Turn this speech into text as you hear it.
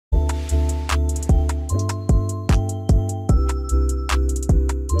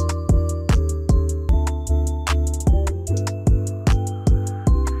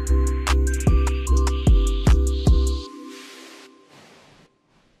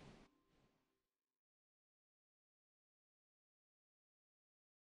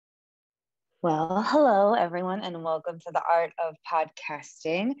Well, hello everyone, and welcome to the Art of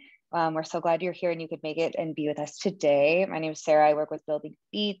Podcasting. We're so glad you're here and you could make it and be with us today. My name is Sarah. I work with Building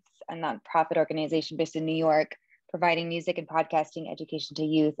Beats, a nonprofit organization based in New York, providing music and podcasting education to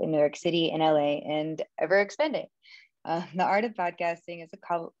youth in New York City and LA, and ever expanding. The Art of Podcasting is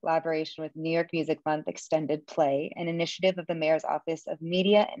a collaboration with New York Music Month Extended Play, an initiative of the Mayor's Office of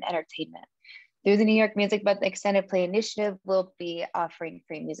Media and Entertainment. Through the New York Music Month Extended Play Initiative, we'll be offering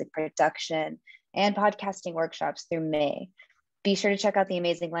free music production and podcasting workshops through May. Be sure to check out the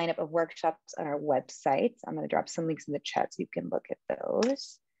amazing lineup of workshops on our website. I'm going to drop some links in the chat so you can look at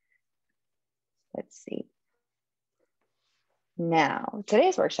those. Let's see. Now,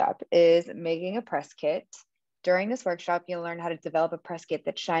 today's workshop is making a press kit. During this workshop, you'll learn how to develop a press kit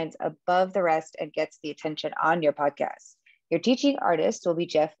that shines above the rest and gets the attention on your podcast. Your teaching artist will be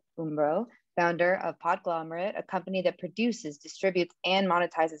Jeff Umbro, founder of Podglomerate, a company that produces, distributes, and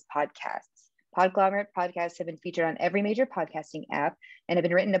monetizes podcasts. Podglomerate podcasts have been featured on every major podcasting app and have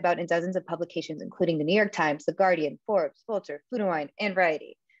been written about in dozens of publications, including the New York Times, The Guardian, Forbes, Vulture, Food and Wine, and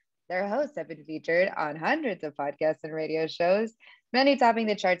Variety. Their hosts have been featured on hundreds of podcasts and radio shows, many topping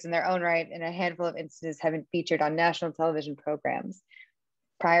the charts in their own right, and a handful of instances have been featured on national television programs.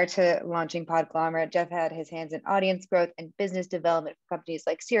 Prior to launching Podglomerate, Jeff had his hands in audience growth and business development for companies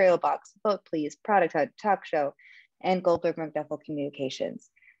like Cereal Box, Vote Please, Product Hunt, Talk Show, and Goldberg McDuffel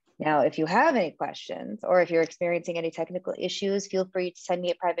Communications. Now, if you have any questions or if you're experiencing any technical issues, feel free to send me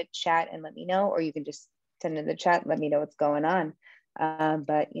a private chat and let me know, or you can just send in the chat and let me know what's going on.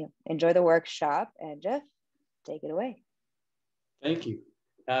 But enjoy the workshop, and Jeff, take it away. Thank you.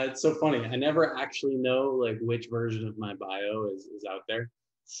 It's so funny. I never actually know like which version of my bio is out there.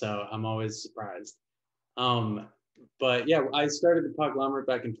 So I'm always surprised. But yeah, I started the Podglomerate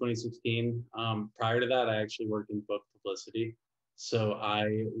back in 2016. Prior to that, I actually worked in book publicity. So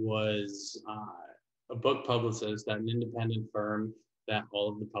I was a book publicist at an independent firm that all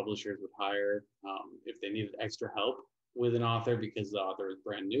of the publishers would hire if they needed extra help with an author because the author was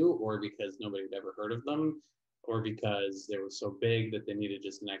brand new, or because nobody had ever heard of them, or because they were so big that they needed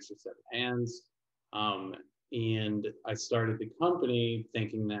just an extra set of hands. And I started the company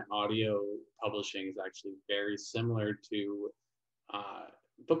thinking that audio publishing is actually very similar to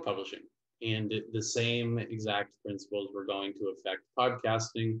book publishing. And the same exact principles were going to affect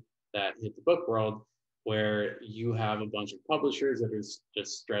podcasting that hit the book world, where you have a bunch of publishers that are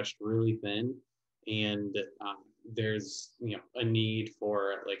just stretched really thin. And there's a need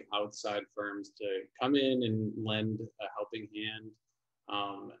for like outside firms to come in and lend a helping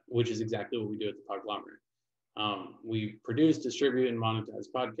hand, which is exactly what we do at the Podglomerate. We produce, distribute, and monetize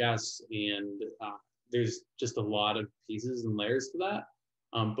podcasts, and there's just a lot of pieces and layers to that.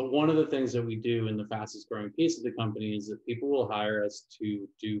 But one of the things that we do in the fastest growing piece of the company is that people will hire us to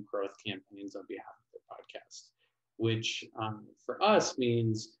do growth campaigns on behalf of their podcast, which for us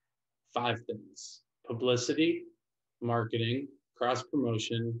means 5 things: publicity, marketing,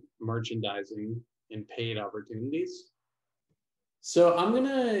 cross-promotion, merchandising, and paid opportunities. So I'm going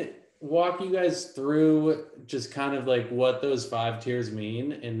to walk you guys through just kind of like what those 5 tiers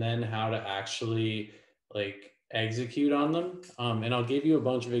mean, and then how to actually like execute on them. And I'll give you a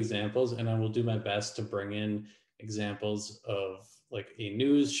bunch of examples, and I will do my best to bring in examples of like a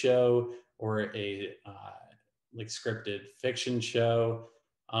news show or a like scripted fiction show.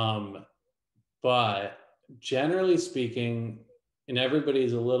 But generally speaking, and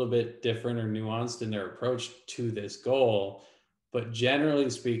everybody's a little bit different or nuanced in their approach to this goal, but generally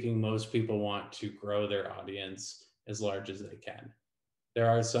speaking, most people want to grow their audience as large as they can. There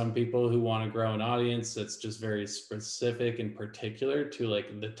are some people who want to grow an audience that's just very specific and particular to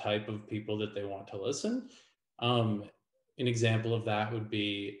like the type of people that they want to listen. An example of that would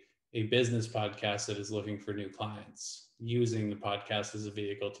be a business podcast that is looking for new clients, using the podcast as a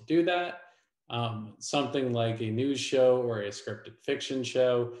vehicle to do that. Something like a news show or a scripted fiction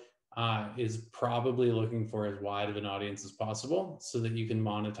show is probably looking for as wide of an audience as possible so that you can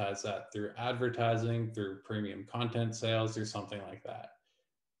monetize that through advertising, through premium content sales, or something like that.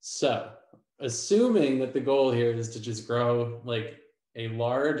 So assuming that the goal here is to just grow like a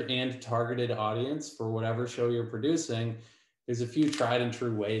large and targeted audience for whatever show you're producing, there's a few tried and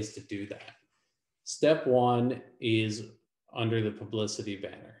true ways to do that. Step 1 is under the publicity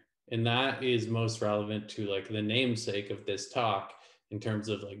banner. And that is most relevant to like the namesake of this talk in terms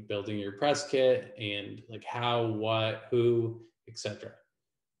of like building your press kit and like how, what, who, etc.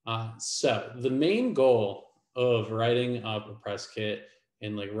 So the main goal of writing up a press kit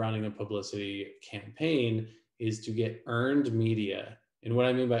and like running a publicity campaign is to get earned media. And what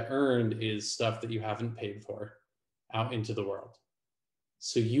I mean by earned is stuff that you haven't paid for out into the world.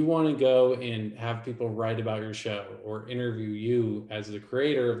 So you want to go and have people write about your show or interview you as the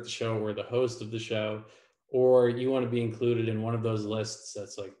creator of the show or the host of the show, or you want to be included in one of those lists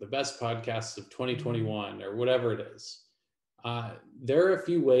that's like the best podcasts of 2021 or whatever it is. There are a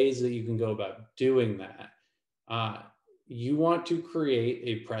few ways that you can go about doing that. You want to create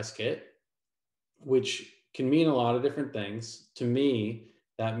a press kit, which can mean a lot of different things. To me,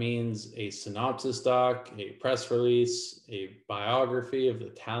 that means a synopsis doc, a press release, a biography of the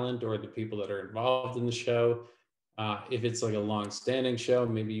talent or the people that are involved in the show. If it's like a long-standing show,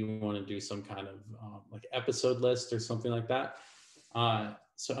 maybe you want to do some kind of like episode list or something like that.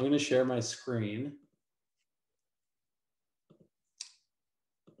 So I'm going to share my screen.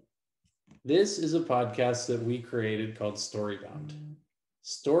 This is a podcast that we created called Storybound.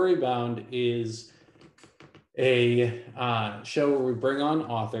 Storybound is a show where we bring on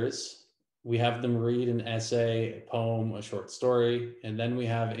authors. We have them read an essay, a poem, a short story, and then we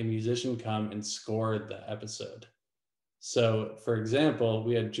have a musician come and score the episode. So, for example,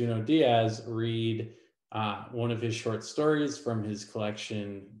 we had Juno Diaz read one of his short stories from his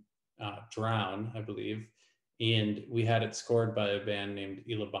collection, Drown, I believe, and we had it scored by a band named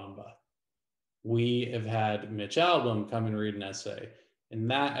Ilabamba. We have had Mitch Albom come and read an essay, and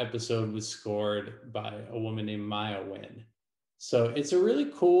that episode was scored by a woman named Maya Wynn. So it's a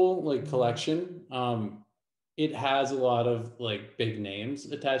really cool like collection. It has a lot of like big names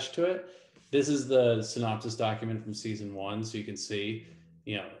attached to it. This is the synopsis document from season 1, so you can see,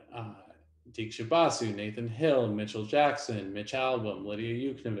 Deek Shabasu, Nathan Hill, Mitchell Jackson, Mitch Albom,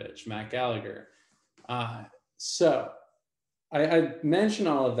 Lydia Yuknovich, Matt Gallagher. So I mention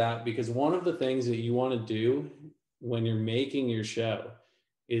all of that because one of the things that you want to do when you're making your show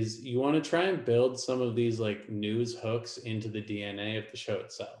is you want to try and build some of these like news hooks into the DNA of the show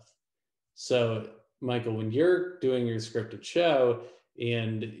itself. So, Michael, when you're doing your scripted show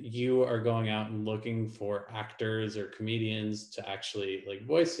and you are going out and looking for actors or comedians to actually like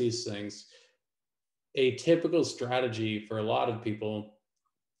voice these things, a typical strategy for a lot of people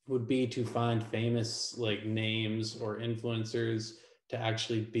would be to find famous like names or influencers to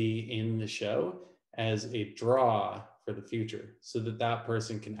actually be in the show as a draw for the future so that that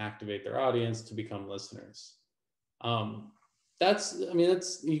person can activate their audience to become listeners. That's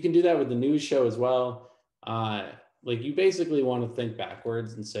you can do that with the news show as well. Like you basically want to think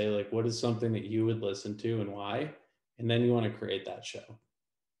backwards and say like, what is something that you would listen to and why? And then you want to create that show.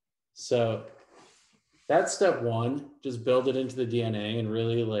 So that's step 1, just build it into the DNA and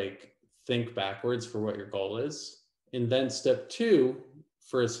really like think backwards for what your goal is. And then step 2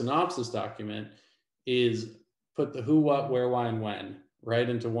 for a synopsis document is put the who, what, where, why, and when right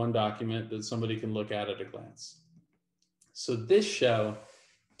into one document that somebody can look at a glance. So this show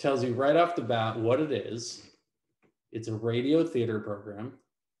tells you right off the bat what it is. It's a radio theater program.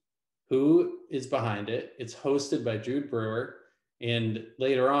 Who is behind it? It's hosted by Jude Brewer. And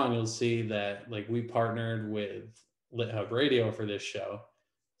later on, you'll see that like we partnered with LitHub Radio for this show.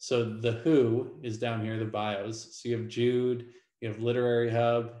 So the who is down here, the bios. So you have Jude, you have Literary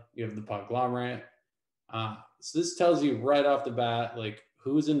Hub, you have the Podglomerate. So this tells you right off the bat, like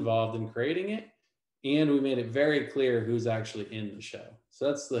who's involved in creating it. And we made it very clear who's actually in the show. So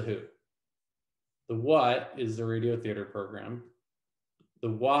that's the who. The what is the radio theater program.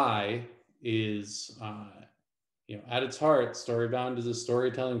 The why is, at its heart, Storybound is a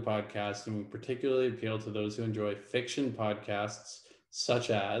storytelling podcast, and we particularly appeal to those who enjoy fiction podcasts, such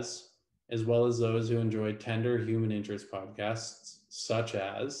as well as those who enjoy tender human interest podcasts, such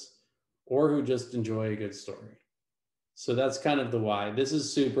as, or who just enjoy a good story. So that's kind of the why. This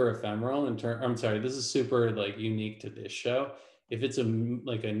is super ephemeral this is super like unique to this show. If it's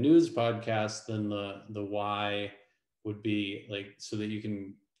like a news podcast, then the why would be like so that you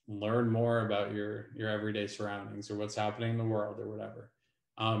can learn more about your everyday surroundings or what's happening in the world or whatever.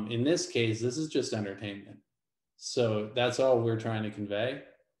 In this case, this is just entertainment. So that's all we're trying to convey.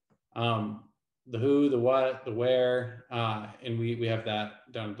 The who, the what, the where, and we have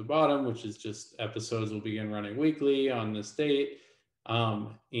that down at the bottom, which is just episodes will begin running weekly on this date.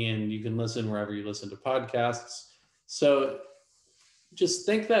 And you can listen wherever you listen to podcasts. So just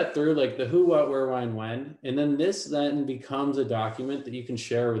think that through, like the who, what, where, why, and when. And then this then becomes a document that you can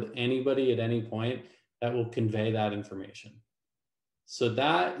share with anybody at any point that will convey that information. So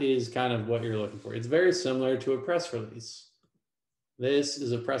that is kind of what you're looking for. It's very similar to a press release. This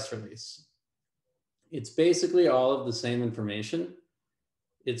is a press release. It's basically all of the same information.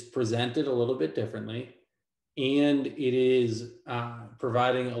 It's presented a little bit differently, and it is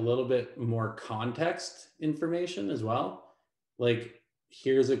providing a little bit more context information as well. Like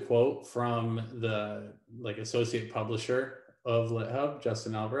here's a quote from the like associate publisher of LitHub,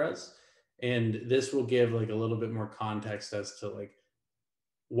 Justin Alvarez. And this will give like a little bit more context as to like,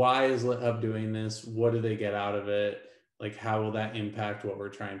 why is LitHub doing this? What do they get out of it? Like, how will that impact what we're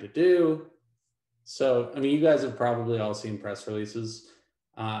trying to do? So, I mean, you guys have probably all seen press releases.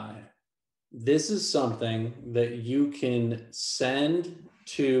 This is something that you can send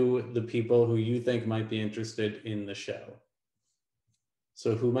to the people who you think might be interested in the show.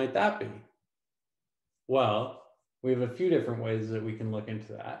 So who might that be? Well, we have a few different ways that we can look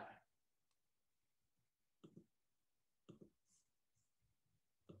into that.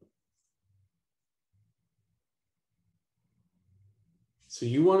 So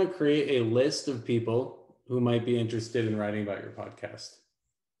you want to create a list of people who might be interested in writing about your podcast.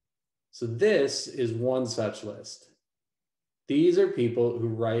 So this is one such list. These are people who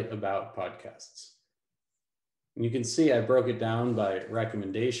write about podcasts. And you can see I broke it down by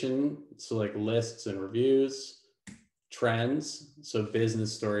recommendation, so like lists and reviews, trends, so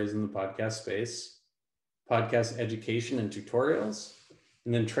business stories in the podcast space, podcast education and tutorials,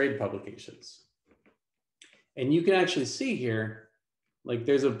 and then trade publications. And you can actually see here, like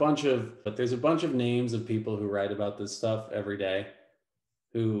there's a bunch of names of people who write about this stuff every day,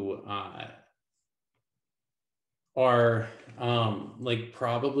 who are like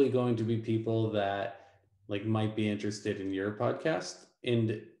probably going to be people that like might be interested in your podcast.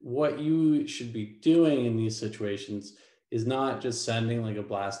 And what you should be doing in these situations is not just sending like a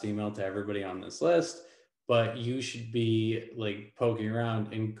blast email to everybody on this list, but you should be like poking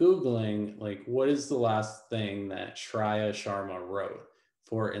around and Googling like, what is the last thing that Shreya Sharma wrote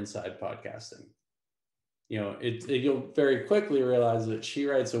for Inside Podcasting? You know, you'll very quickly realize that she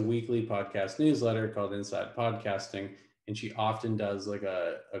writes a weekly podcast newsletter called Inside Podcasting, and she often does like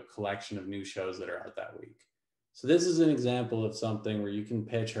a collection of new shows that are out that week. So this is an example of something where you can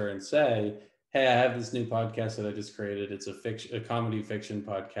pitch her and say, hey, I have this new podcast that I just created. It's a comedy fiction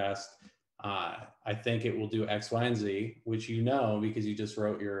podcast. I think it will do X, Y, and Z, which you know because you just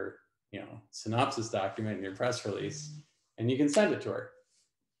wrote your synopsis document in your press release, and you can send it to her.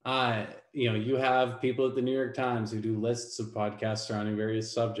 You have people at the New York Times who do lists of podcasts surrounding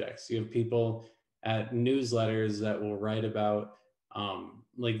various subjects. You have people at newsletters that will write about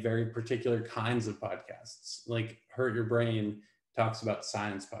like very particular kinds of podcasts, like Hurt Your Brain talks about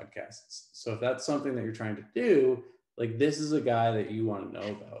science podcasts. So if that's something that you're trying to do, like this is a guy that you want to know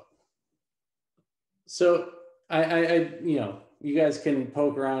about. So you guys can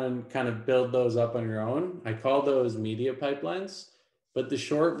poke around and kind of build those up on your own. I call those media pipelines. But the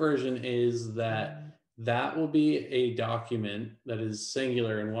short version is that will be a document that is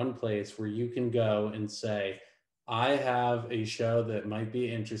singular in one place where you can go and say, I have a show that might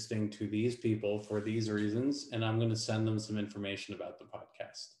be interesting to these people for these reasons, and I'm going to send them some information about the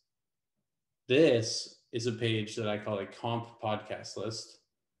podcast. This is a page that I call a comp podcast list.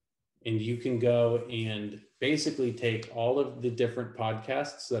 And you can go and basically take all of the different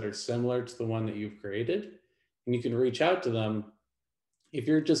podcasts that are similar to the one that you've created, and you can reach out to them. If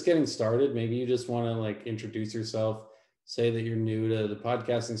you're just getting started, maybe you just want to like introduce yourself, say that you're new to the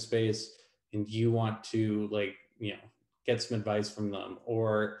podcasting space and you want to get some advice from them,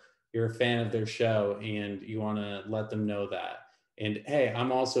 or you're a fan of their show and you want to let them know that. And hey,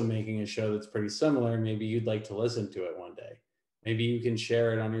 I'm also making a show that's pretty similar. Maybe you'd like to listen to it one day. Maybe you can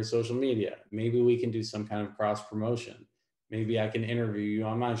share it on your social media. Maybe we can do some kind of cross promotion. Maybe I can interview you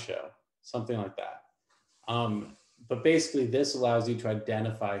on my show, something like that. But basically this allows you to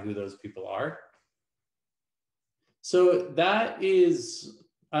identify who those people are. So that is,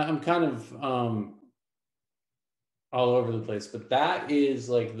 I'm kind of all over the place, but that is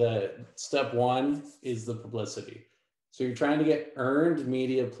like the step one is the publicity. So you're trying to get earned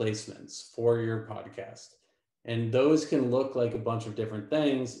media placements for your podcast. And those can look like a bunch of different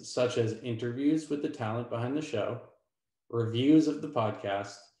things, such as interviews with the talent behind the show, reviews of the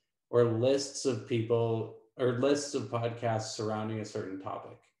podcast, or lists of people or lists of podcasts surrounding a certain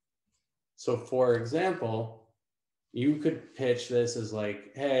topic. So for example, you could pitch this as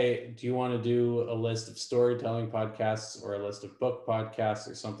like, hey, do you want to do a list of storytelling podcasts or a list of book podcasts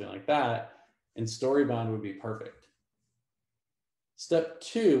or something like that? And Storybound would be perfect. Step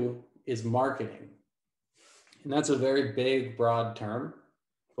two is marketing. And that's a very big, broad term.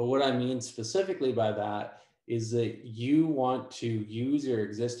 But what I mean specifically by that is that you want to use your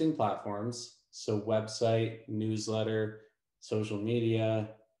existing platforms, so website, newsletter, social media,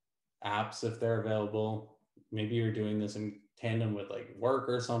 apps if they're available. Maybe you're doing this in tandem with like work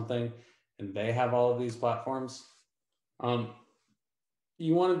or something, and they have all of these platforms.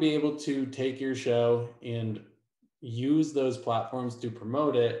 You want to be able to take your show and use those platforms to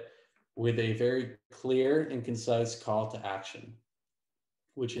promote it with a very clear and concise call to action,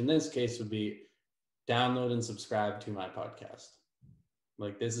 which in this case would be download and subscribe to my podcast.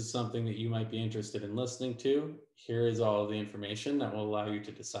 Like, this is something that you might be interested in listening to. Here is all the information that will allow you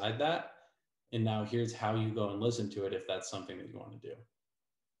to decide that. And now here's how you go and listen to it if that's something that you want to do.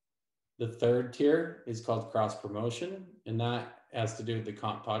 The third tier is called cross promotion, and that has to do with the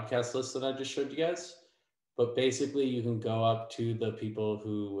comp podcast list that I just showed you guys. But basically, you can go up to the people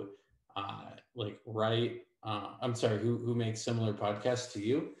who who make similar podcasts to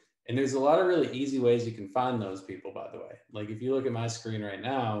you. And there's a lot of really easy ways you can find those people, by the way. Like, if you look at my screen right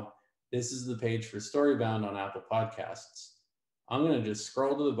now, this is the page for Storybound on Apple Podcasts. I'm going to just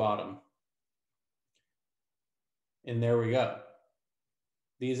scroll to the bottom. And there we go.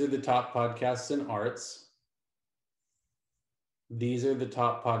 These are the top podcasts in arts. These are the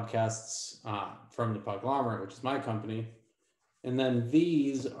top podcasts from the Podglomerate, which is my company. And then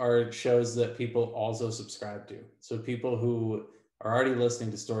these are shows that people also subscribe to. So people who are already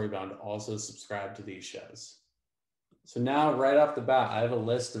listening to Storybound also subscribe to these shows. So now, right off the bat, I have a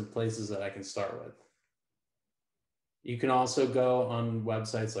list of places that I can start with. You can also go on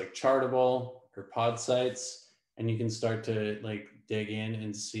websites like Chartable or Podsites, and you can start to like dig in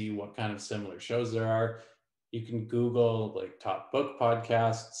and see what kind of similar shows there are. You can Google like top book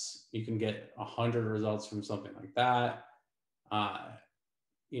podcasts. You can get 100 results from something like that.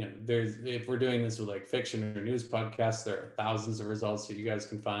 If we're doing this with like fiction or news podcasts, there are thousands of results that you guys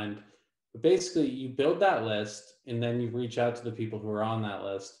can find. But basically, you build that list, and then you reach out to the people who are on that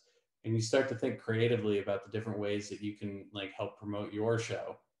list, and you start to think creatively about the different ways that you can like help promote your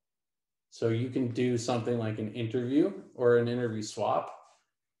show. So you can do something like an interview or an interview swap.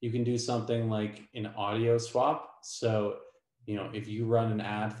 You can do something like an audio swap. So, if you run an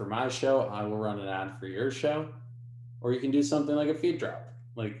ad for my show, I will run an ad for your show. Or you can do something like a feed drop.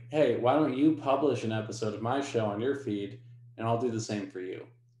 Like, hey, why don't you publish an episode of my show on your feed, and I'll do the same for you.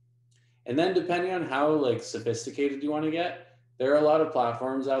 And then depending on how like sophisticated you want to get, there are a lot of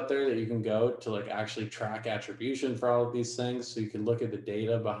platforms out there that you can go to like actually track attribution for all of these things. So you can look at the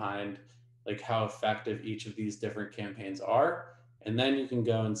data behind like how effective each of these different campaigns are. And then you can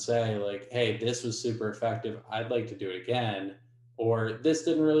go and say like, hey, this was super effective. I'd like to do it again. Or this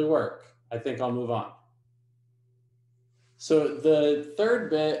didn't really work. I think I'll move on. So the third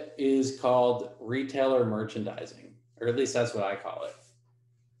bit is called retailer merchandising, or at least that's what I call it.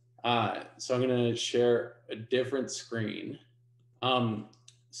 So I'm going to share a different screen.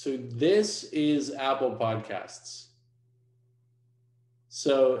 So this is Apple Podcasts.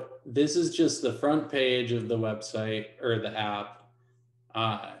 So this is just the front page of the website or the app.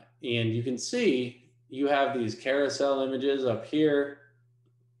 And you can see you have these carousel images up here.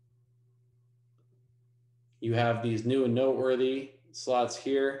 You have these new and noteworthy slots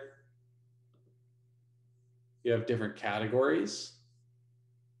here. You have different categories.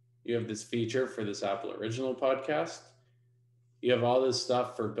 You have this feature for this Apple Original podcast. You have all this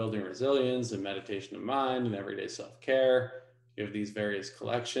stuff for building resilience and meditation of mind and everyday self-care. You have these various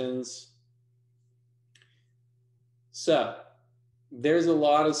collections. So there's a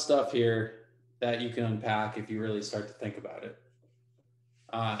lot of stuff here that you can unpack if you really start to think about it.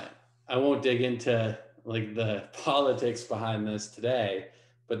 I won't dig into like the politics behind this today,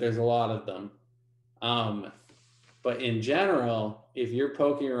 but there's a lot of them. But in general, if you're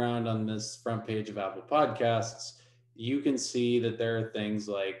poking around on this front page of Apple Podcasts, you can see that there are things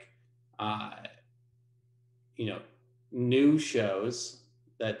like, new shows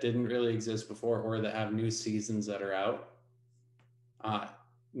that didn't really exist before or that have new seasons that are out.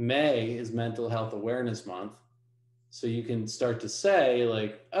 May is Mental Health Awareness Month. So you can start to say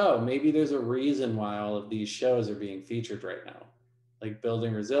like, oh, maybe there's a reason why all of these shows are being featured right now. Like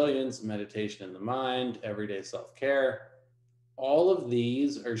building resilience, meditation in the mind, everyday self-care. All of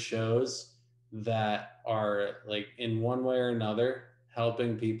these are shows that are like in one way or another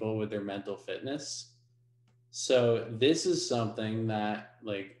helping people with their mental fitness. So this is something that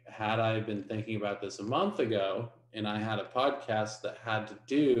like, had I been thinking about this a month ago and I had a podcast that had to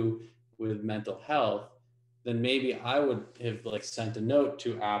do with mental health, then maybe I would have like sent a note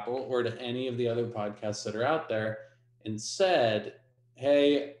to Apple or to any of the other podcasts that are out there and said,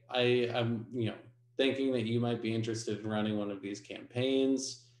 hey, I'm thinking that you might be interested in running one of these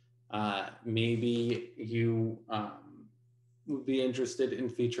campaigns. Maybe you would be interested in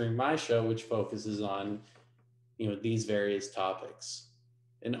featuring my show, which focuses on these various topics.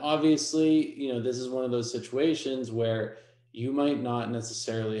 And obviously, this is one of those situations where you might not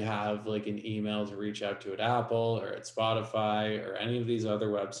necessarily have like an email to reach out to at Apple or at Spotify or any of these other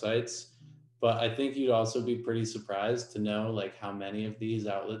websites. but I think you'd also be pretty surprised to know like how many of these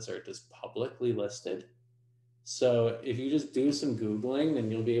outlets are just publicly listed. So if you just do some Googling,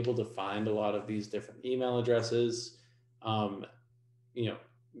 then you'll be able to find a lot of these different email addresses. Um, you know,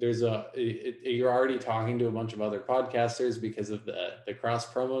 you're already talking to a bunch of other podcasters because of the cross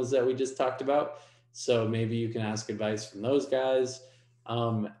promos that we just talked about. So maybe you can ask advice from those guys.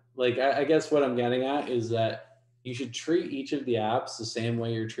 I guess what I'm getting at is that you should treat each of the apps the same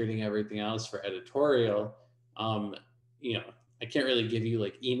way you're treating everything else for editorial. Um, you know, I can't really give you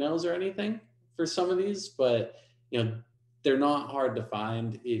like emails or anything for some of these, but you know, they're not hard to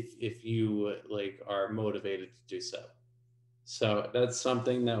find if you like are motivated to do so. So that's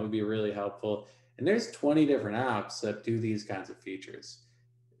something that would be really helpful. And there's 20 different apps that do these kinds of features.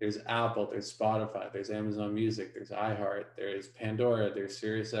 There's Apple, there's Spotify, there's Amazon Music, there's iHeart, there's Pandora, there's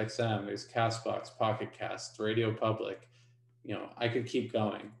SiriusXM, there's Castbox, Pocket Casts, Radio Public. You know, I could keep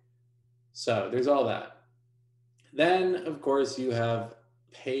going. So there's all that. Then, of course, you have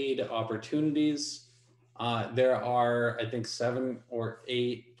paid opportunities. There are, I think, 7 or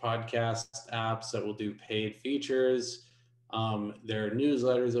 8 podcast apps that will do paid features. There are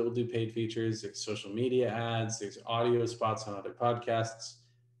newsletters that will do paid features. There's social media ads. There's audio spots on other podcasts.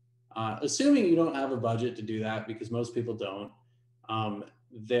 Assuming you don't have a budget to do that, because most people don't,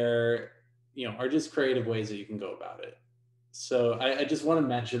 there are just creative ways that you can go about it. So I just want to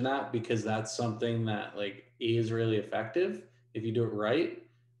mention that because that's something that like is really effective if you do it right.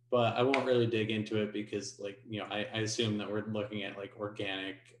 But I won't really dig into it because I assume that we're looking at like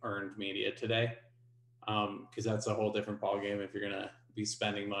organic earned media today, because that's a whole different ballgame if you're going to be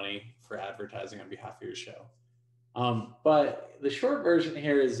spending money for advertising on behalf of your show. But the short version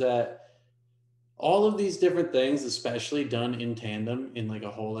here is that all of these different things, especially done in tandem in like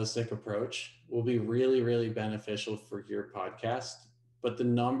a holistic approach, will be really, really beneficial for your podcast. But the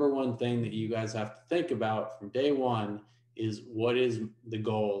number one thing that you guys have to think about from day one is, what is the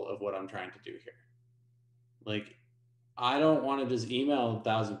goal of what I'm trying to do here? Like, I don't want to just email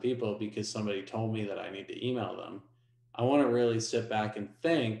 1,000 people because somebody told me that I need to email them. I want to really sit back and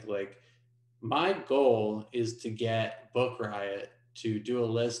think like, my goal is to get Book Riot to do a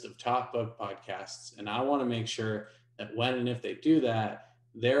list of top book podcasts. And I want to make sure that when and if they do that,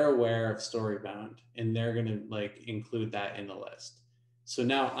 they're aware of Storybound and they're going to like include that in the list. So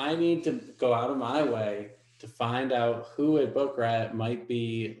now I need to go out of my way to find out who at Book Riot might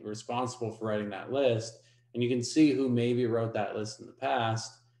be responsible for writing that list. And you can see who maybe wrote that list in the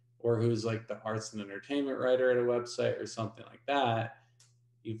past, or who's like the arts and entertainment writer at a website or something like that.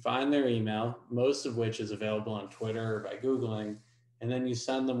 You find their email, most of which is available on Twitter or by Googling, and then you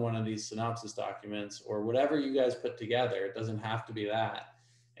send them one of these synopsis documents or whatever you guys put together. It doesn't have to be that.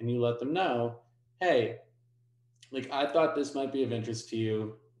 And you let them know, hey, like, I thought this might be of interest to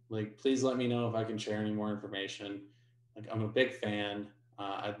you. Like, please let me know if I can share any more information. Like, I'm a big fan.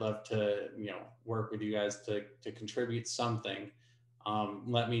 I'd love to, work with you guys to contribute something.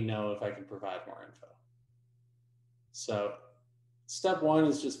 Let me know if I can provide more info. So step 1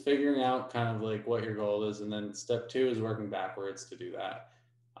 is just figuring out kind of like what your goal is. And then step 2 is working backwards to do that.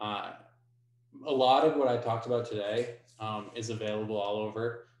 A lot of what I talked about today is available all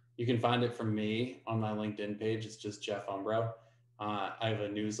over. You can find it from me on my LinkedIn page. It's just Jeff Umbro. I have a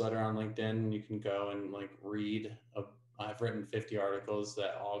newsletter on LinkedIn. You can go and like read. I've written 50 articles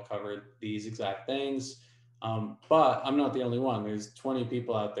that all cover these exact things. But I'm not the only one. There's 20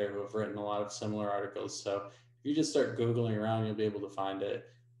 people out there who have written a lot of similar articles. So if you just start Googling around, you'll be able to find it.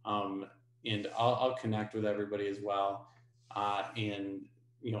 And I'll connect with everybody as well. And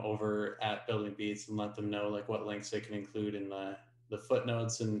over at Building Beats, and let them know like what links they can include in the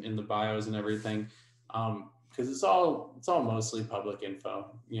footnotes and in the bios and everything. Because it's all mostly public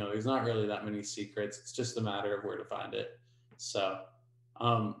info. There's not really that many secrets. It's just a matter of where to find it. So,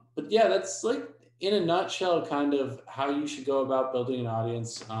 but yeah, that's like in a nutshell, kind of how you should go about building an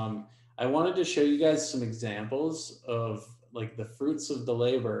audience. I wanted to show you guys some examples of like the fruits of the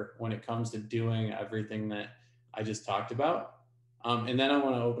labor when it comes to doing everything that I just talked about. And then I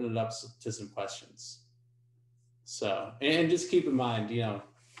want to open it up to some questions. So, and just keep in mind,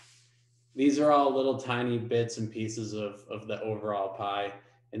 these are all little tiny bits and pieces of the overall pie.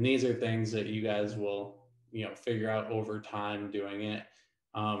 And these are things that you guys will, figure out over time doing it.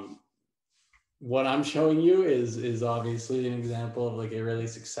 What I'm showing you is obviously an example of like a really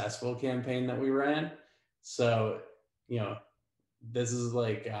successful campaign that we ran. So, this is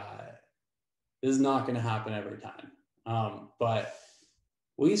like, this is not going to happen every time. But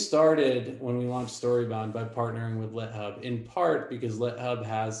we started when we launched Storybound by partnering with LitHub, in part because LitHub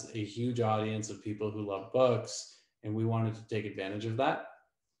has a huge audience of people who love books, and we wanted to take advantage of that.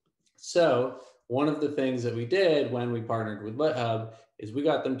 So one of the things that we did when we partnered with LitHub is we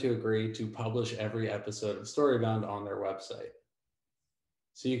got them to agree to publish every episode of Storybound on their website.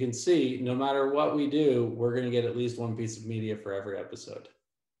 So you can see, no matter what we do, we're going to get at least one piece of media for every episode.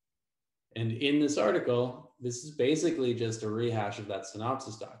 And in this article, this is basically just a rehash of that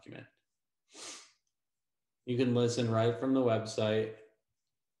synopsis document. You can listen right from the website.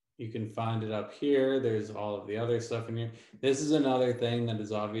 You can find it up here. There's all of the other stuff in here. This is another thing that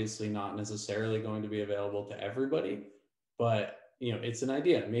is obviously not necessarily going to be available to everybody, but it's an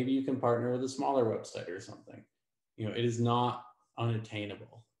idea. Maybe you can partner with a smaller website or something. It is not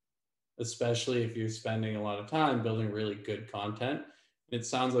unattainable, especially if you're spending a lot of time building really good content. It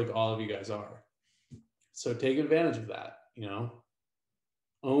sounds like all of you guys are. So take advantage of that,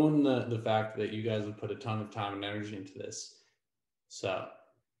 own the fact that you guys have put a ton of time and energy into this. So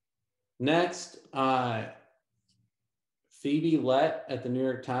next, Phoebe Lett at the New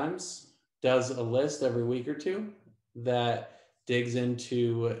York Times does a list every week or two that digs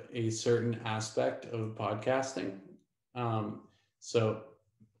into a certain aspect of podcasting. So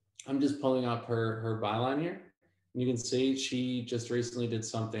I'm just pulling up her byline here. And you can see she just recently did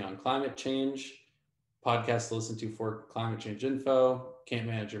something on climate change, podcast to listen to for climate change info, can't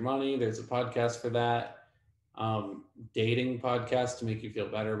manage your money. There's a podcast for that. Dating podcast to make you feel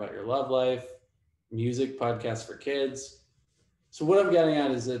better about your love life, music podcast for kids. So what I'm getting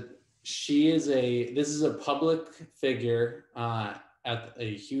at is that this is a public figure at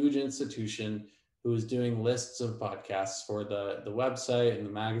a huge institution who is doing lists of podcasts for the website and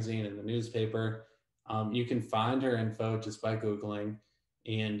the magazine and the newspaper. You can find her info just by Googling,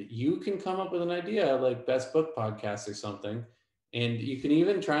 and you can come up with an idea like best book podcast or something. And you can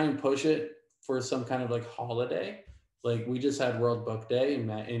even try and push it for some kind of like holiday. Like we just had World Book Day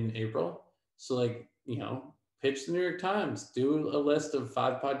in April. So pitch the New York Times, do a list of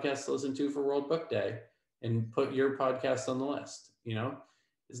 5 podcasts to listen to for World Book Day and put your podcast on the list.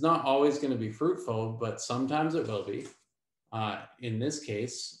 It's not always going to be fruitful, but sometimes it will be. In this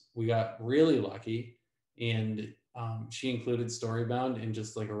case, we got really lucky, and she included Storybound in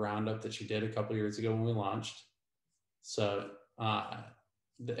just like a roundup that she did a couple years ago when we launched. So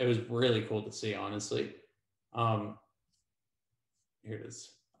it was really cool to see, honestly. Here it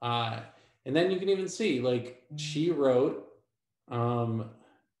is. And then you can even see, like, she wrote,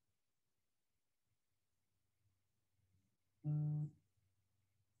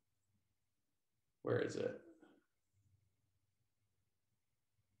 where is it?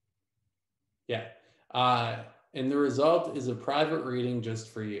 Yeah. And the result is a private reading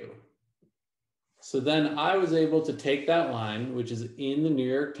just for you. So then I was able to take that line, which is in the New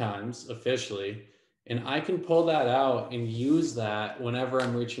York Times officially, and I can pull that out and use that whenever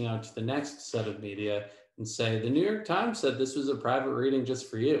I'm reaching out to the next set of media and say, the New York Times said this was a private reading just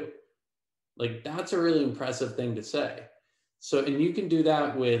for you. Like, that's a really impressive thing to say. So, and you can do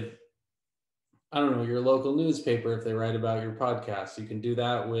that with, I don't know, your local newspaper if they write about your podcast. You can do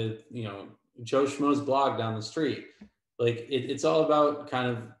that with, Joe Schmo's blog down the street. Like, it's all about kind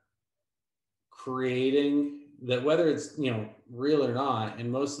of creating that, whether it's real or not,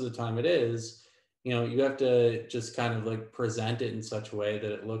 and most of the time it is, you have to just kind of like present it in such a way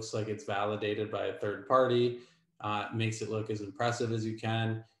that it looks like it's validated by a third party, makes it look as impressive as you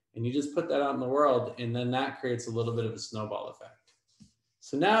can, and you just put that out in the world, and then that creates a little bit of a snowball effect.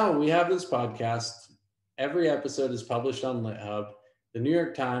 So now we have this podcast. Every episode is published on LitHub. The New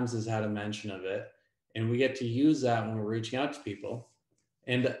York Times has had a mention of it, and we get to use that when we're reaching out to people.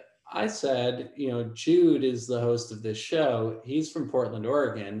 And I said, Jude is the host of this show. He's from Portland,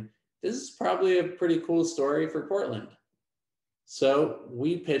 Oregon. This is probably a pretty cool story for Portland. So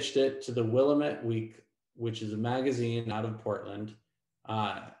we pitched it to the Willamette Week, which is a magazine out of Portland.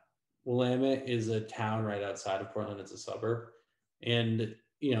 Willamette is a town right outside of Portland. It's a suburb. And,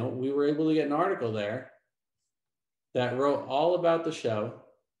 we were able to get an article there that wrote all about the show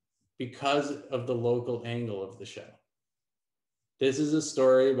because of the local angle of the show. This is a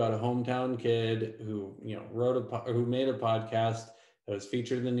story about a hometown kid who, who made a podcast that was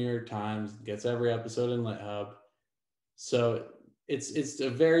featured in the New York Times, gets every episode in LitHub. So it's a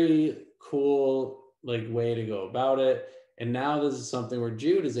very cool way to go about it. And now this is something where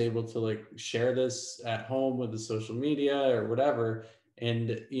Jude is able to share this at home with the social media or whatever.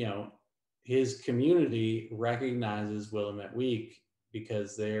 And, his community recognizes Willamette Week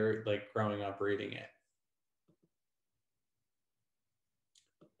because they're growing up reading it.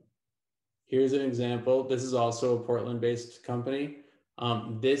 Here's an example. This is also a Portland-based company.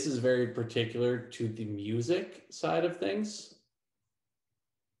 This is very particular to the music side of things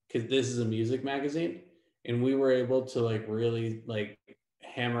because this is a music magazine, and we were able to really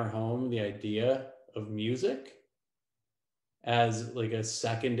hammer home the idea of music as like a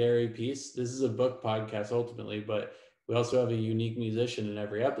secondary piece. This is a book podcast ultimately, but we also have a unique musician in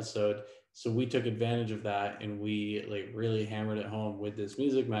every episode. So we took advantage of that and we like really hammered it home with this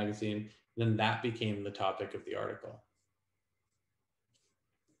music magazine. Then that became the topic of the article.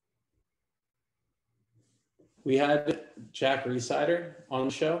 We had Jack Resider on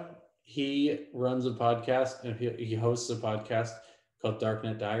the show. He runs a podcast and he hosts a podcast called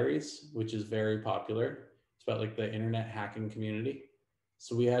Darknet Diaries, which is very popular. It's about like the internet hacking community.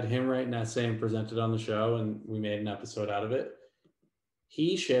 So we had him write an essay and present it on the show, and we made an episode out of it.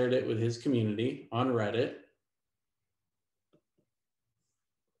 He shared it with his community on Reddit.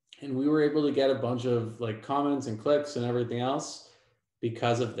 And we were able to get a bunch of like comments and clicks and everything else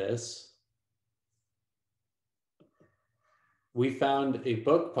because of this. We found a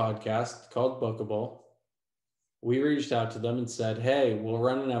book podcast called Bookable. We reached out to them and said, hey, we'll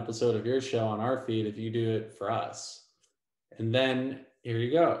run an episode of your show on our feed if you do it for us. And then here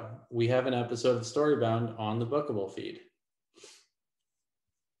you go. We have an episode of Storybound on the Bookable feed.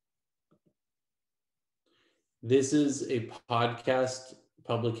 This is a podcast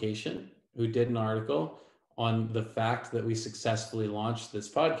publication who did an article on the fact that we successfully launched this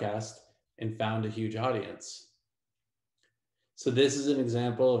podcast and found a huge audience. So this is an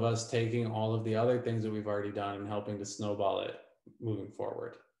example of us taking all of the other things that we've already done and helping to snowball it moving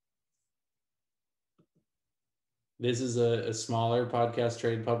forward. This is a smaller podcast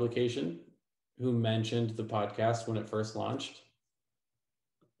trade publication who mentioned the podcast when it first launched.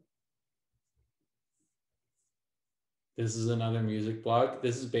 This is another music blog.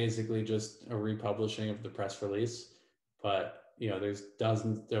 This is basically just a republishing of the press release, but you know, there's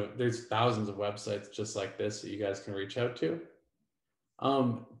thousands of websites just like this that you guys can reach out to.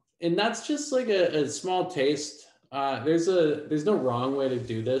 And that's just like a small taste. There's no wrong way to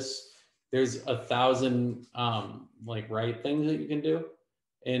do this. There's 1,000 like right things that you can do.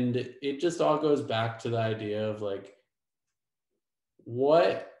 And it just all goes back to the idea of like,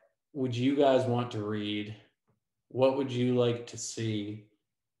 what would you guys want to read? What would you like to see?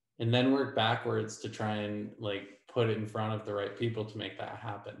 And then work backwards to try and like put it in front of the right people to make that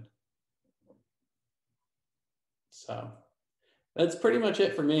happen. So that's pretty much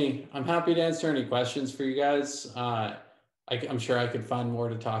it for me. I'm happy to answer any questions for you guys. I'm sure I could find more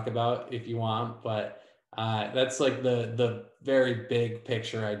to talk about if you want, but that's like the very big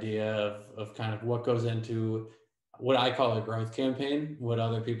picture idea of kind of what goes into what I call a growth campaign, what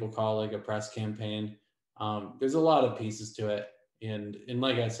other people call like a press campaign. There's a lot of pieces to it. And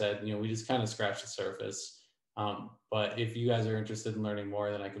like I said, you know, we just kind of scratched the surface. But if you guys are interested in learning more,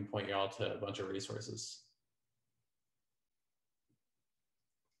 then I can point you all to a bunch of resources.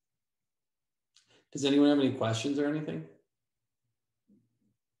 Does anyone have any questions or anything?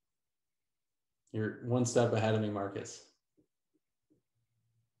 You're one step ahead of me, Marcus.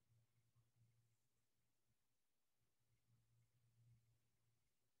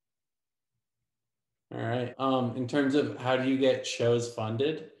 All right. In terms of how do you get shows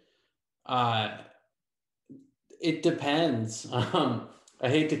funded? It depends. I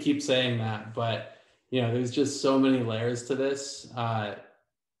hate to keep saying that, but you know, there's just so many layers to this.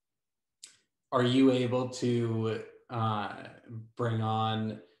 Are you able to bring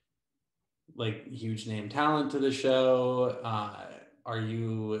on like huge name talent to the show? Are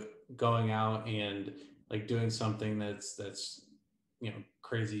you going out and like doing something that's you know,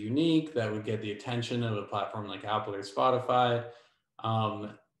 crazy unique that would get the attention of a platform like Apple or Spotify?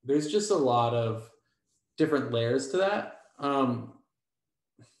 There's just a lot of different layers to that.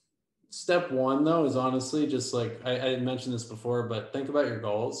 Step one though is honestly just like I mentioned this before, but think about your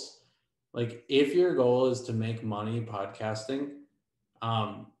goals. Like if your goal is to make money podcasting,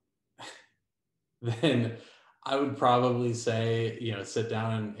 then I would probably say, you know, sit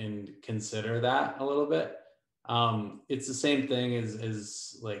down and consider that a little bit. It's the same thing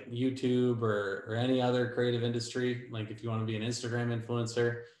as like YouTube or any other creative industry. Like if you want to be an Instagram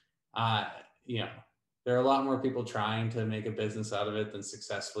influencer, you know, there are a lot more people trying to make a business out of it than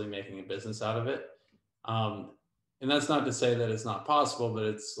successfully making a business out of it. And that's not to say that it's not possible, but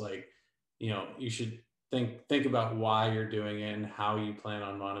it's like, you know, you should think about why you're doing it and how you plan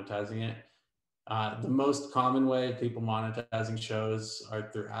on monetizing it. The most common way of people monetizing shows are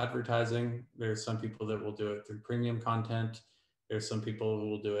through advertising. There's some people that will do it through premium content. There's some people who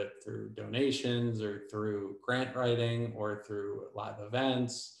will do it through donations or through grant writing or through live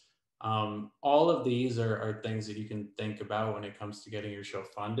events. All of these are things that you can think about when it comes to getting your show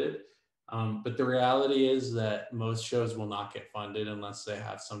funded. But the reality is that most shows will not get funded unless they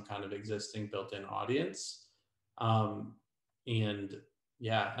have some kind of existing built-in audience. And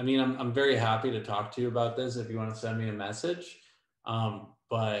Yeah, I mean, I'm very happy to talk to you about this if you want to send me a message.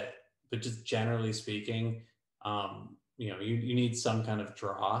 But just generally speaking, you need some kind of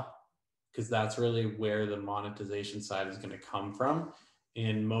draw, because that's really where the monetization side is going to come from.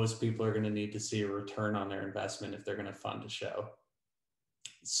 And most people are going to need to see a return on their investment if they're going to fund a show.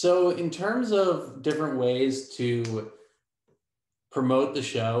 So, in terms of different ways to promote the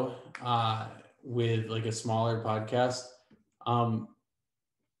show with like a smaller podcast, um,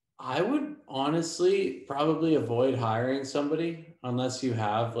 I would honestly probably avoid hiring somebody unless you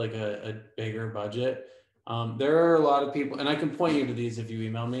have like a bigger budget. There are a lot of people, and I can point you to these if you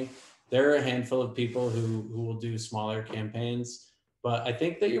email me. There are a handful of people who will do smaller campaigns, but I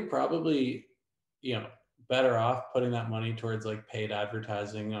think that you're probably, better off putting that money towards like paid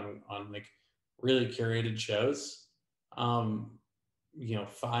advertising on like really curated shows. Um,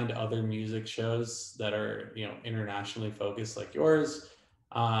 find other music shows that are, internationally focused like yours,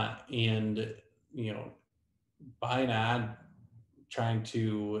 and buy an ad trying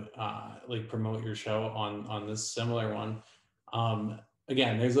to like promote your show on this similar one.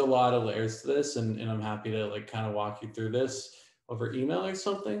 Again, there's a lot of layers to this, and I'm happy to like kind of walk you through this over email or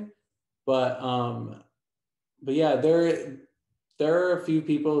something. But yeah, there are a few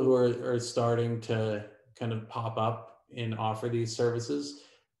people who are starting to kind of pop up and offer these services,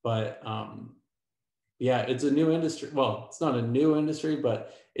 but yeah, it's a new industry. Well, it's not a new industry,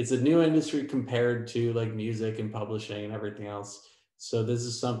 but it's a new industry compared to like music and publishing and everything else. So this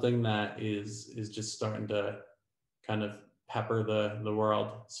is something that is just starting to kind of pepper the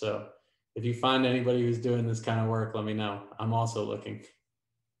world. So if you find anybody who's doing this kind of work, let me know. I'm also looking.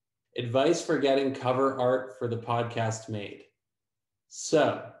 Advice for getting cover art for the podcast made.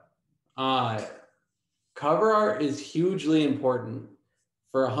 So, uh, cover art is hugely important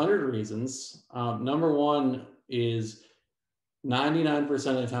for 100 reasons. Number one is 99%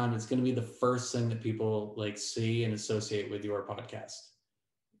 of the time, it's going to be the first thing that people like see and associate with your podcast,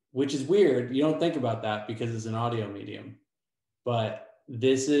 which is weird. You don't think about that because it's an audio medium, but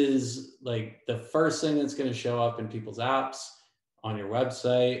this is like the first thing that's going to show up in people's apps, on your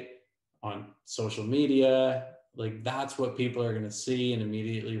website, on social media. Like that's what people are going to see and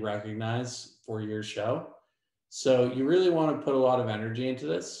immediately recognize for your show. So you really want to put a lot of energy into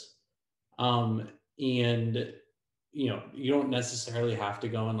this. And you don't necessarily have to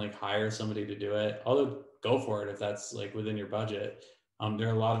go and like hire somebody to do it, although go for it if that's like within your budget. There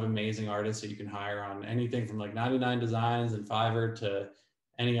are a lot of amazing artists that you can hire on anything from like 99 Designs and Fiverr to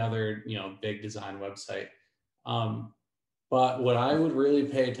any other, big design website. But what I would really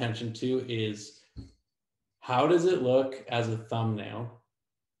pay attention to is how does it look as a thumbnail?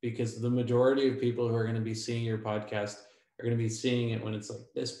 Because the majority of people who are going to be seeing your podcast are going to be seeing it when it's like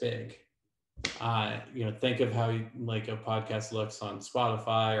this big. Think of how like a podcast looks on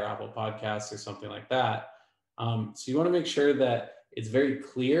Spotify or Apple Podcasts or something like that. So you want to make sure that it's very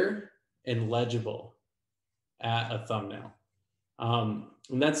clear and legible at a thumbnail.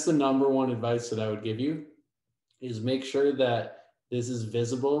 And that's the number one advice that I would give you, is make sure that this is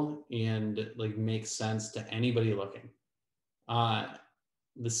visible and like makes sense to anybody looking.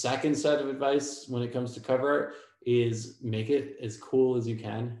 The second set of advice when it comes to cover art is make it as cool as you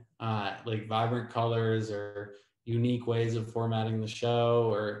can, like vibrant colors or unique ways of formatting the show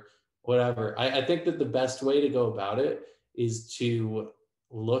or whatever. I think that the best way to go about it is to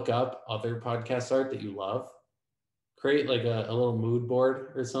look up other podcast art that you love, create like a little mood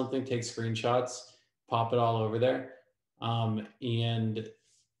board or something, take screenshots, pop it all over there, and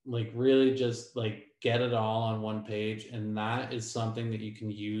like really just like get it all on one page. And that is something that you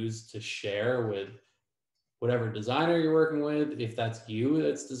can use to share with whatever designer you're working with. If that's you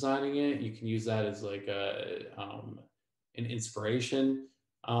that's designing it, you can use that as like an inspiration.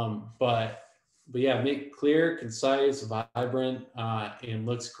 But yeah, make clear, concise, vibrant, and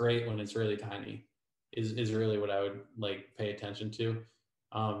looks great when it's really tiny is really what I would like pay attention to.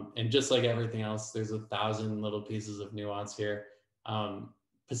 And just like everything else, there's 1,000 little pieces of nuance here.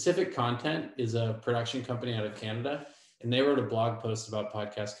 Pacific Content is a production company out of Canada, and they wrote a blog post about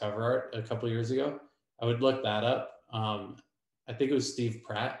podcast cover art a couple of years ago. I would look that up. I think it was Steve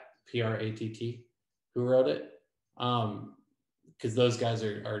Pratt, Pratt, who wrote it, because those guys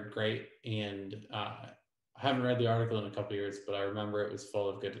are great. And I haven't read the article in a couple of years, but I remember it was full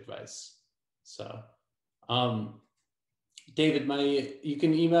of good advice. So, David, you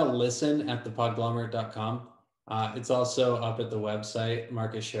can email listen@thepodglomerate.com. It's also up at the website.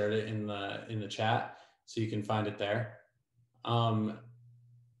 Marcus shared it in the chat, so you can find it there.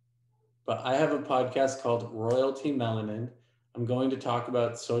 But I have a podcast called Royalty Melanin. I'm going to talk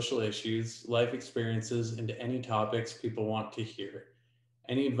about social issues, life experiences, and any topics people want to hear.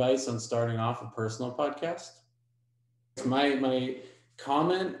 Any advice on starting off a personal podcast? My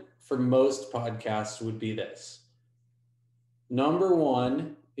comment for most podcasts would be this. Number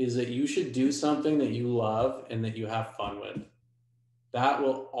one is that you should do something that you love and that you have fun with. That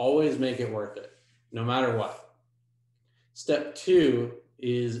will always make it worth it, no matter what. Step two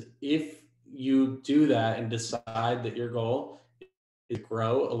is if you do that and decide that your goal is to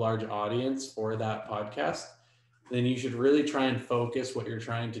grow a large audience for that podcast, then you should really try and focus what you're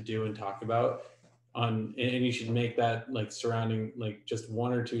trying to do and talk about on, and you should make that like surrounding like just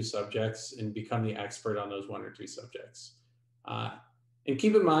one or two subjects and become the expert on those one or two subjects. And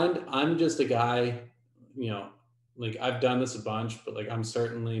keep in mind, I'm just a guy, like I've done this a bunch, but like I'm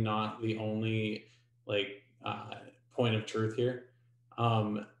certainly not the only like point of truth here.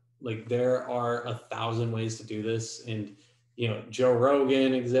 Like there are 1,000 ways to do this, and Joe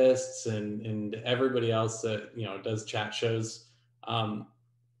Rogan exists, and everybody else that does chat shows, and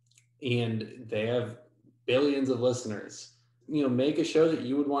they have billions of listeners. Make a show that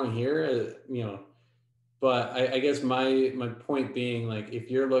you would want to hear. But I guess my point being, like, if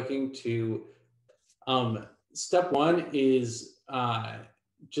you're looking to, step one is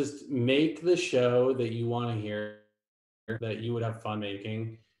just make the show that you want to hear, that you would have fun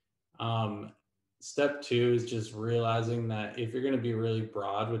making. Step two is just realizing that if you're going to be really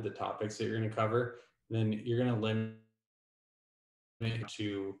broad with the topics that you're going to cover, then you're going to limit it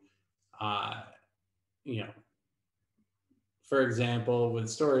to, for example, with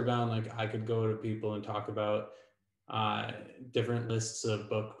Storybound, like I could go to people and talk about different lists of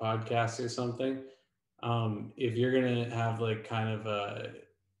book podcasts or something. If you're going to have like kind of a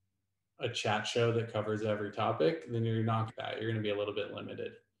chat show that covers every topic, then you're not that. You're going to be a little bit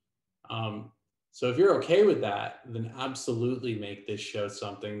limited. So if you're okay with that, then absolutely make this show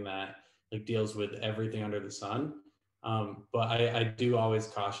something that like deals with everything under the sun. But I do always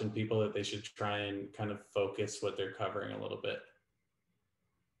caution people that they should try and kind of focus what they're covering a little bit.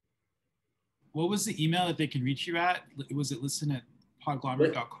 What was the email that they can reach you at? Was it listen at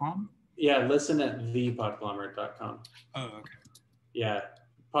podglomerate.com? Yeah, listen at thepodglomerate.com. Oh, okay. Yeah,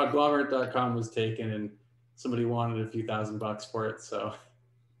 podglomerate.com was taken and somebody wanted a few $1,000 for it. So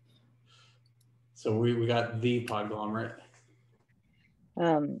we got the Podglomerate.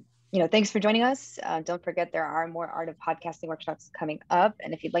 Thanks for joining us. Don't forget there are more Art of Podcasting workshops coming up.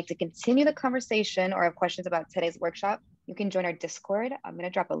 And if you'd like to continue the conversation or have questions about today's workshop, you can join our Discord. I'm going to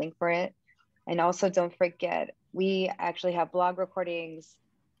drop a link for it. And also don't forget, we actually have blog recordings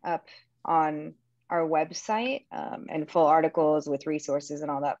up on our website and full articles with resources and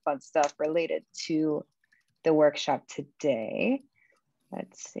all that fun stuff related to the workshop today.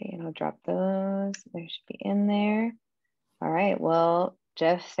 Let's see, and I'll drop those. They should be in there. All right, well,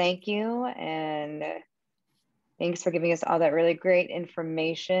 Jeff, thank you. And thanks for giving us all that really great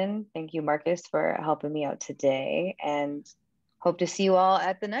information. Thank you, Marcus, for helping me out today, and hope to see you all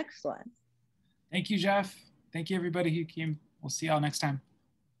at the next one. Thank you, Jeff. Thank you, everybody who came. We'll see y'all next time.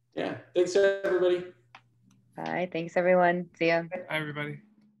 Yeah, thanks, everybody. All right, thanks, everyone. See ya. Bye, everybody.